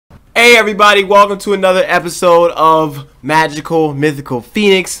Hey everybody, welcome to another episode of Magical Mythical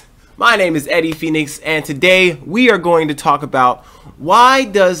Phoenix. My name is Eddie Phoenix, and today we are going to talk about why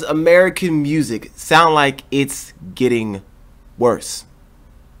does American music sound like it's getting worse?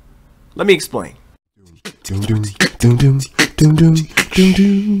 Let me explain.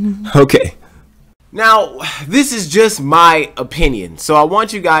 Okay. Now, this is just my opinion, so I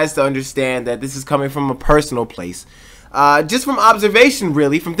want you guys to understand that this is coming from a personal place. Just from observation,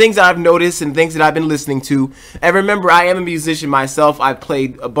 really, from things that I've noticed and things that I've been listening to. And remember, I am a musician myself. I've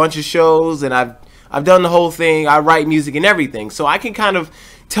played a bunch of shows, and I've done the whole thing. I write music and everything, so I can kind of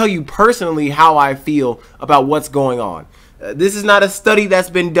tell you personally how I feel about what's going on. This is not a study that's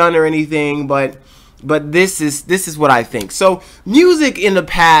been done or anything, but this is what I think. So music in the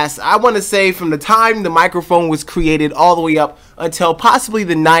past, I want to say from the time the microphone was created all the way up until possibly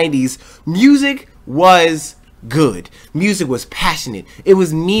the 90s, music was good. Music was passionate. It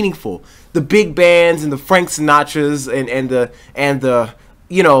was meaningful. The big bands and the Frank Sinatras and the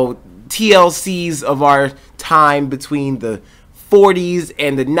you know, TLCs of our time between the 40s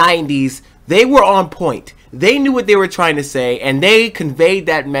and the 90s, they were on point. They knew what they were trying to say, and they conveyed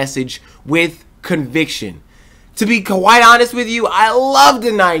that message with conviction. To be quite honest with you, I love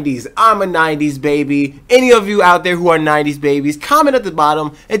the 90s. I'm a 90s baby. Any of you out there who are 90s babies, comment at the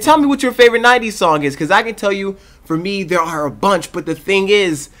bottom and tell me what your favorite 90s song is, because I can tell you, for me, there are a bunch, but the thing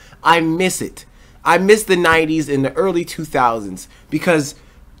is, I miss it. I miss the 90s and the early 2000s, because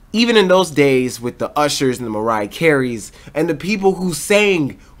even in those days with the Ushers and the Mariah Careys and the people who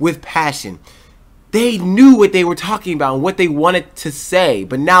sang with passion, they knew what they were talking about and what they wanted to say.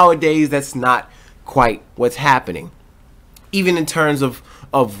 But nowadays, that's not quite what's happening. Even in terms of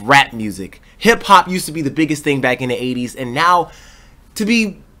rap music, hip-hop used to be the biggest thing back in the 80s, and now, to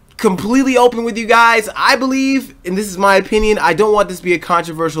be completely open with you guys, I believe, and this is my opinion, I don't want this to be a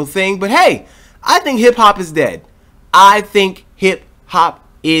controversial thing, but hey, I think hip-hop is dead. I think hip-hop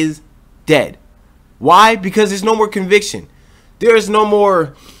is dead. Why? Because there's no more conviction. There's no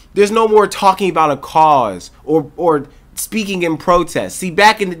more talking about a cause or speaking in protest. See,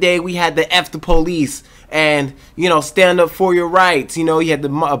 back in the day, we had the F the police and, you know, stand up for your rights. You know, you had the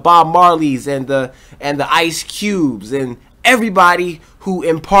Bob Marleys and the Ice Cubes and everybody who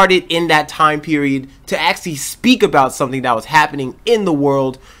imparted in that time period to actually speak about something that was happening in the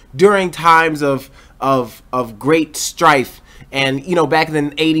world during times of great strife. And, you know, back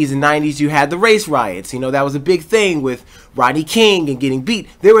in the 80s and 90s, you had the race riots. You know, that was a big thing with Rodney King and getting beat.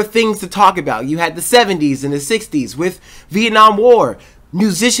 There were things to talk about. You had the 70s and the 60s with Vietnam War.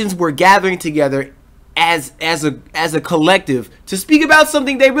 Musicians were gathering together as a collective to speak about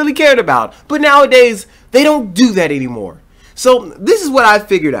something they really cared about. But nowadays, they don't do that anymore. So this is what I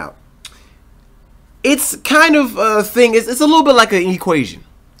figured out. It's kind of a thing. It's a little bit like an equation.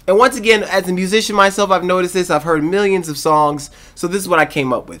 And once again, as a musician myself, I've noticed this. I've heard millions of songs, so this is what I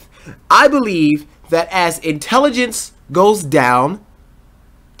came up with. I believe that as intelligence goes down,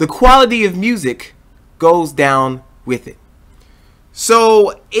 the quality of music goes down with it.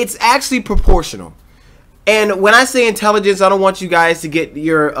 So it's actually proportional. And when I say intelligence, I don't want you guys to get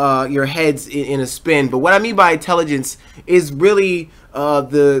your heads in a spin. But what I mean by intelligence is really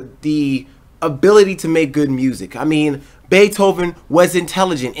the ability to make good music. I mean, Beethoven was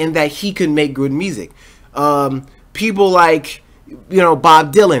intelligent in that he could make good music. People like, you know,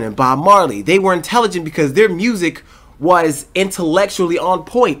 Bob Dylan and Bob Marley, they were intelligent because their music was intellectually on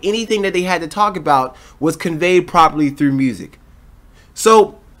point. Anything that they had to talk about was conveyed properly through music.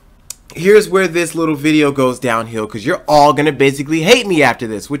 So here's where this little video goes downhill, because you're all gonna basically hate me after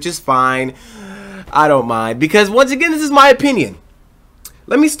this, which is fine. I don't mind, because once again, this is my opinion.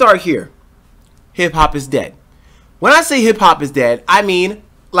 Let me start here. Hip-hop is dead. When I say hip-hop is dead, I mean,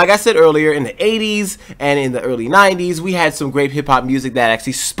 like I said earlier, in the 80s and in the early 90s, we had some great hip-hop music that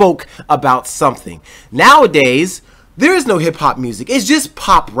actually spoke about something. Nowadays, there is no hip-hop music. It's just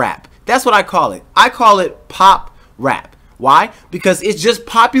pop rap. That's what I call it. I call it pop rap. Why? Because it's just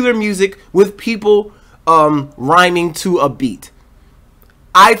popular music with people rhyming to a beat.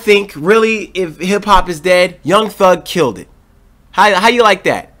 I think, really, if hip-hop is dead, Young Thug killed it. How you like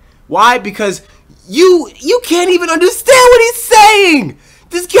that? Why? Because you can't even understand what he's saying.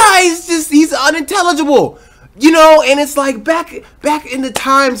 This guy is he's unintelligible. You know, and it's like back in the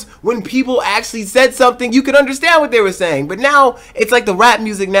times when people actually said something, you could understand what they were saying. But now it's like the rap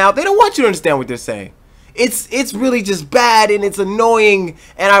music now, they don't want you to understand what they're saying. It's really just bad, and it's annoying,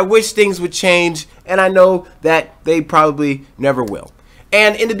 and I wish things would change, and I know that they probably never will.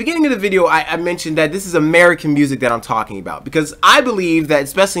 And in the beginning of the video, I mentioned that this is American music that I'm talking about, because I believe that,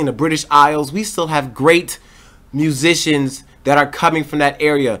 especially in the British Isles, we still have great musicians that are coming from that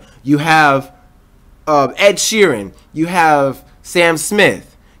area. You have Ed Sheeran. You have Sam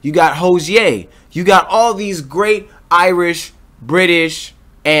Smith. You got Hozier. You got all these great Irish, British,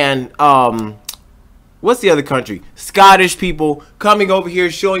 and what's the other country? Scottish people coming over here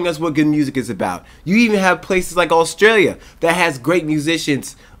showing us what good music is about. You even have places like Australia that has great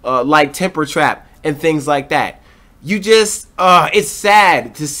musicians like Temper Trap and things like that. You just, it's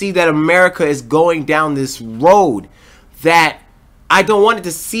sad to see that America is going down this road that I don't want it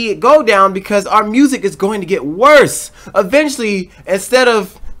to see it go down, because our music is going to get worse. Eventually, instead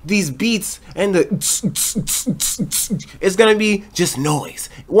of these beats and the it's gonna be just noise.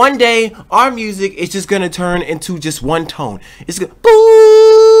 One day our music is just gonna turn into just one tone. It's gonna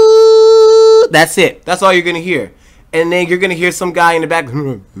boo. That's it. That's all you're gonna hear. And then you're gonna hear some guy in the back,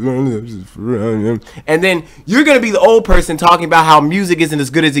 and then you're gonna be the old person talking about how music isn't as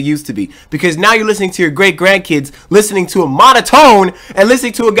good as it used to be, because now you're listening to your great grandkids listening to a monotone and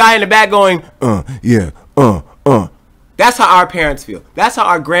listening to a guy in the back going yeah. That's how our parents feel. That's how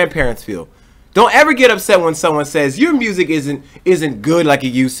our grandparents feel. Don't ever get upset when someone says your music isn't good like it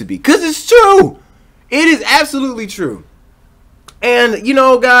used to be, because it's true. It is absolutely true. And you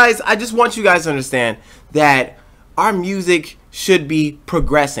know, guys, I just want you guys to understand that our music should be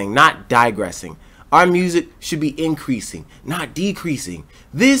progressing, not digressing. Our music should be increasing, not decreasing.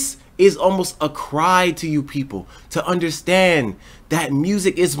 This is almost a cry to you people to understand that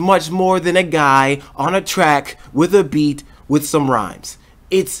music is much more than a guy on a track with a beat with some rhymes.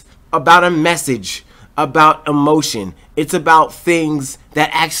 It's about a message, about emotion. It's about things that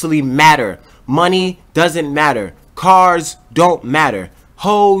actually matter. Money doesn't matter. Cars don't matter.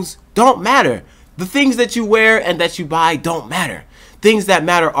 Hoes don't matter. The things that you wear and that you buy don't matter. Things that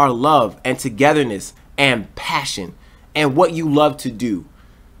matter are love and togetherness and passion and what you love to do.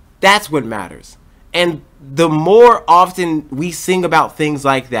 That's what matters. And the more often we sing about things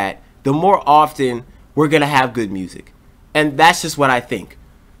like that, the more often we're going to have good music. And that's just what I think.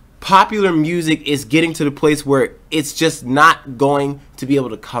 Popular music is getting to the place where it's just not going to be able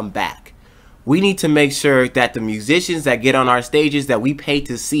to come back. We need to make sure that the musicians that get on our stages that we pay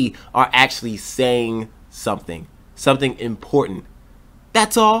to see are actually saying something important.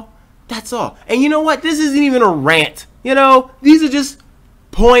 That's all. That's all. And you know what? This isn't even a rant. You know, these are just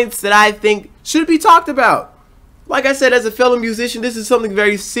points that I think should be talked about. Like I said, as a fellow musician, this is something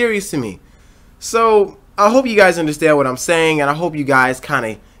very serious to me. So I hope you guys understand what I'm saying, and I hope you guys kind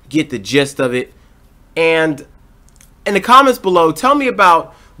of get the gist of it. And in the comments below, tell me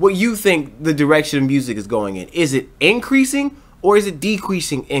about what you think the direction of music is going in. Is it increasing or is it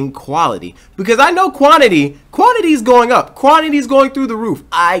decreasing in quality? Because I know quantity is going up. Quantity is going through the roof.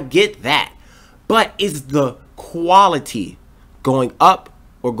 I get that. But is the quality going up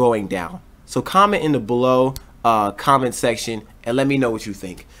or going down? So comment in the below comment section and let me know what you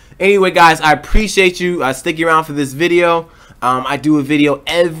think. Anyway, guys, I appreciate you sticking around for this video. I do a video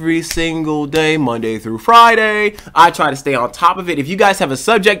every single day, Monday through Friday. I try to stay on top of it. If you guys have a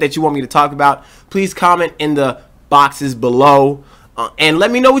subject that you want me to talk about, please comment in the boxes below and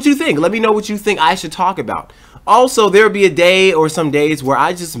let me know what you think. Let me know what you think I should talk about. Also, there will be a day or some days where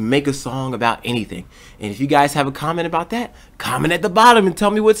I just make a song about anything. And if you guys have a comment about that, comment at the bottom and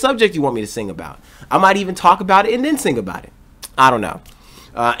tell me what subject you want me to sing about. I might even talk about it and then sing about it. I don't know.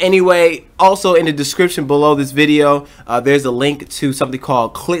 Anyway, also in the description below this video, there's a link to something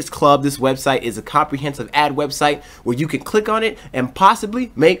called Clicks Club. This website is a comprehensive ad website where you can click on it and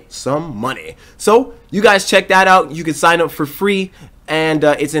possibly make some money. So you guys check that out. You can sign up for free, and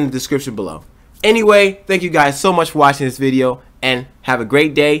it's in the description below. Anyway, thank you guys so much for watching this video, and have a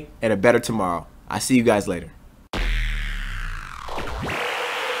great day and a better tomorrow. I'll see you guys later.